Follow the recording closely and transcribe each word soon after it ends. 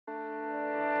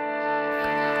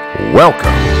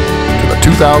Welcome to the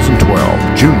 2012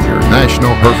 Junior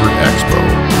National Hereford Expo.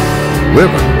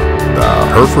 Living the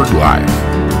Hereford Life.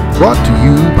 Brought to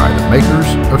you by the makers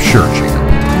of SureChamp.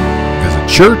 Visit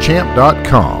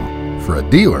SureChamp.com for a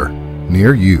dealer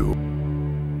near you.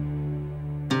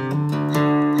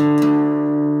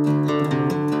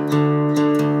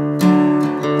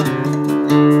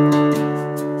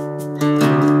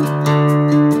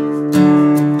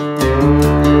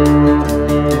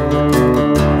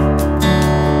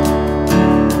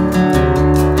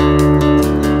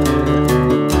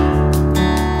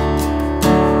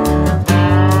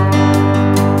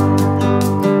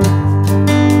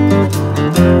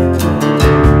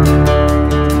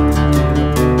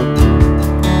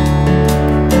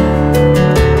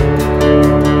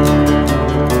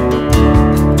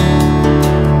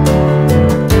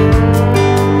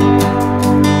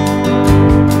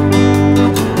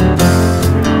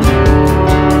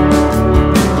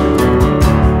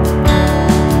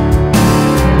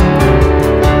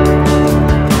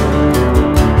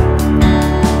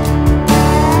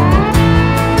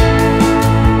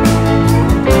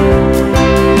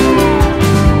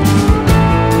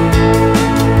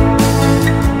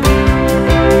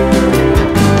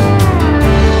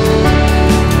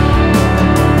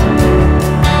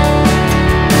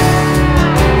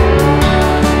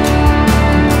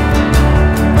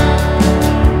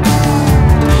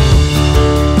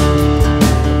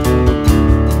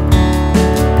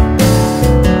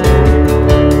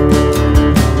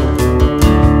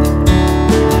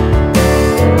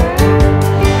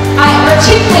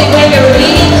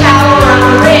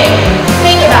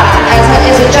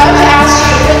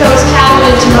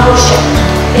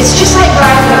 It's just like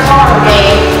driving a car,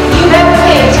 babe. You never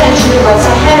pay attention to what's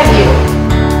ahead of you.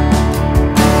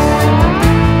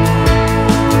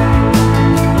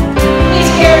 Please,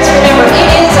 parents, remember, it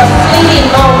is a fleeting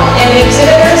moment. And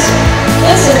exhibitors,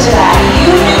 listen to that.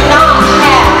 You do not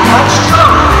have much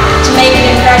time to make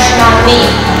an impression on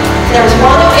me. There's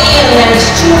one of me and there's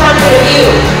 200 of you.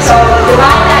 So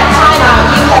divide that time out.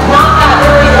 You have not got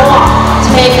very long to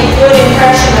make a good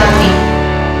impression on me.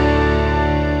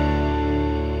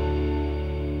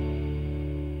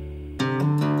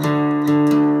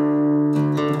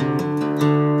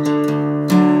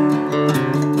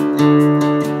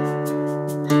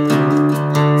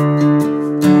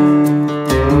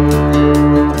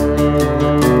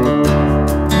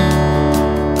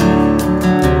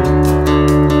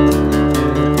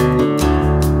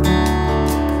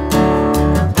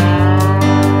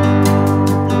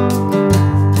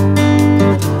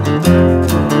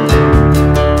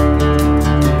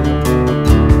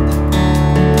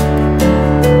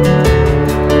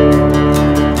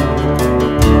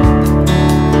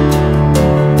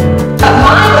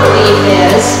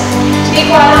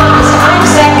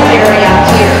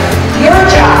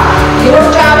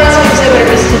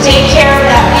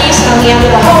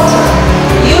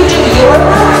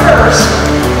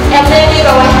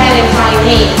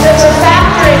 There's a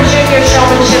factor in junior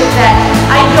showmanship that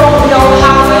I don't know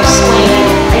how to explain it.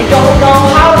 I don't know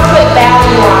how to put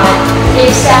value on it,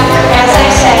 except, as I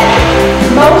said,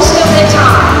 most of the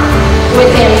time,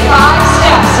 within 5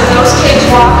 steps of those kids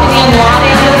walking in that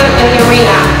end of the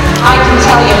arena, I can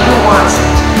tell you who wants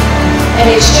it. And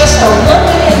it's just a look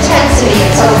of intensity,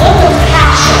 it's a look of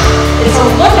passion, it's a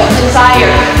look of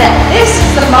desire that this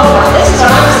is the moment, this is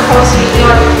what I'm supposed to be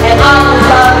doing, and I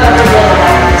love every bit of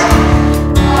that.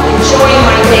 Enjoying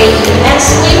my day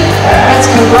immensely. Let's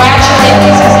congratulate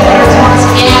these exhibitors once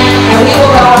again, and we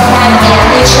will go ahead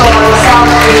and issue our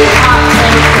results for the top 10.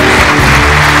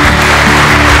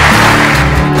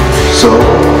 So,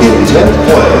 in 10th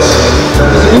place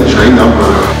is entry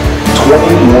number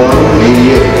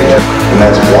 2188, and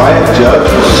that's Wyatt Judge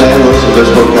from San Luis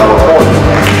Obispo, California.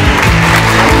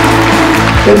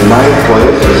 In 9th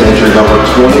place is entry number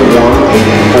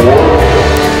 2184.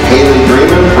 Haley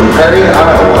Dreamin from Perry,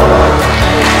 Iowa.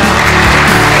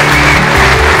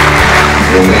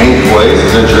 In 8th place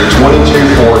is entry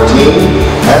 2214,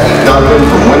 Patty Duncan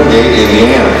from Wingate,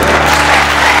 Indiana.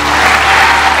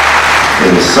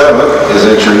 In 7th is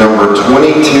entry number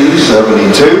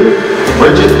 2272,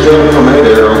 Bridget Kim from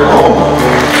Adair, Oklahoma.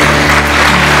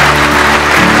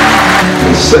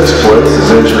 In 6th place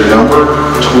is entry number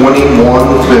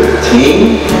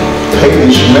 2115,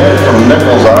 Peyton Schmidt from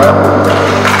Nichols, Iowa.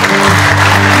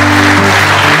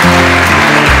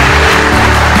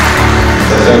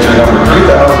 Entry number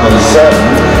 3007,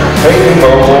 Peyton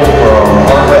Vogel from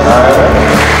Hartley, Iowa.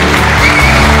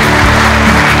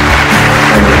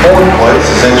 In 4th place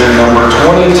is entry number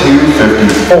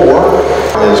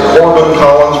 2254, is Corbin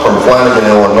Collins from Flanagan,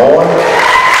 Illinois.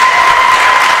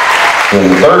 In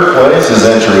third place is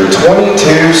entry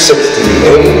 2268,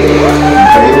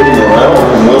 Bailey Morel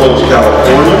from Willows,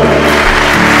 California.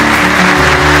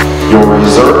 Your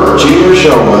reserve junior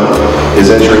showman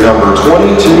is entry number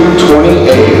 2228,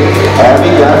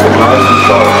 Abby Guy from Rising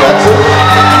Star, Texas.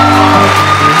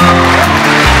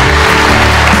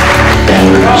 And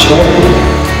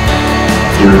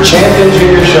your champion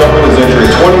junior showman is entry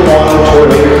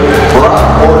 2120, Brock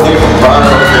Courtney from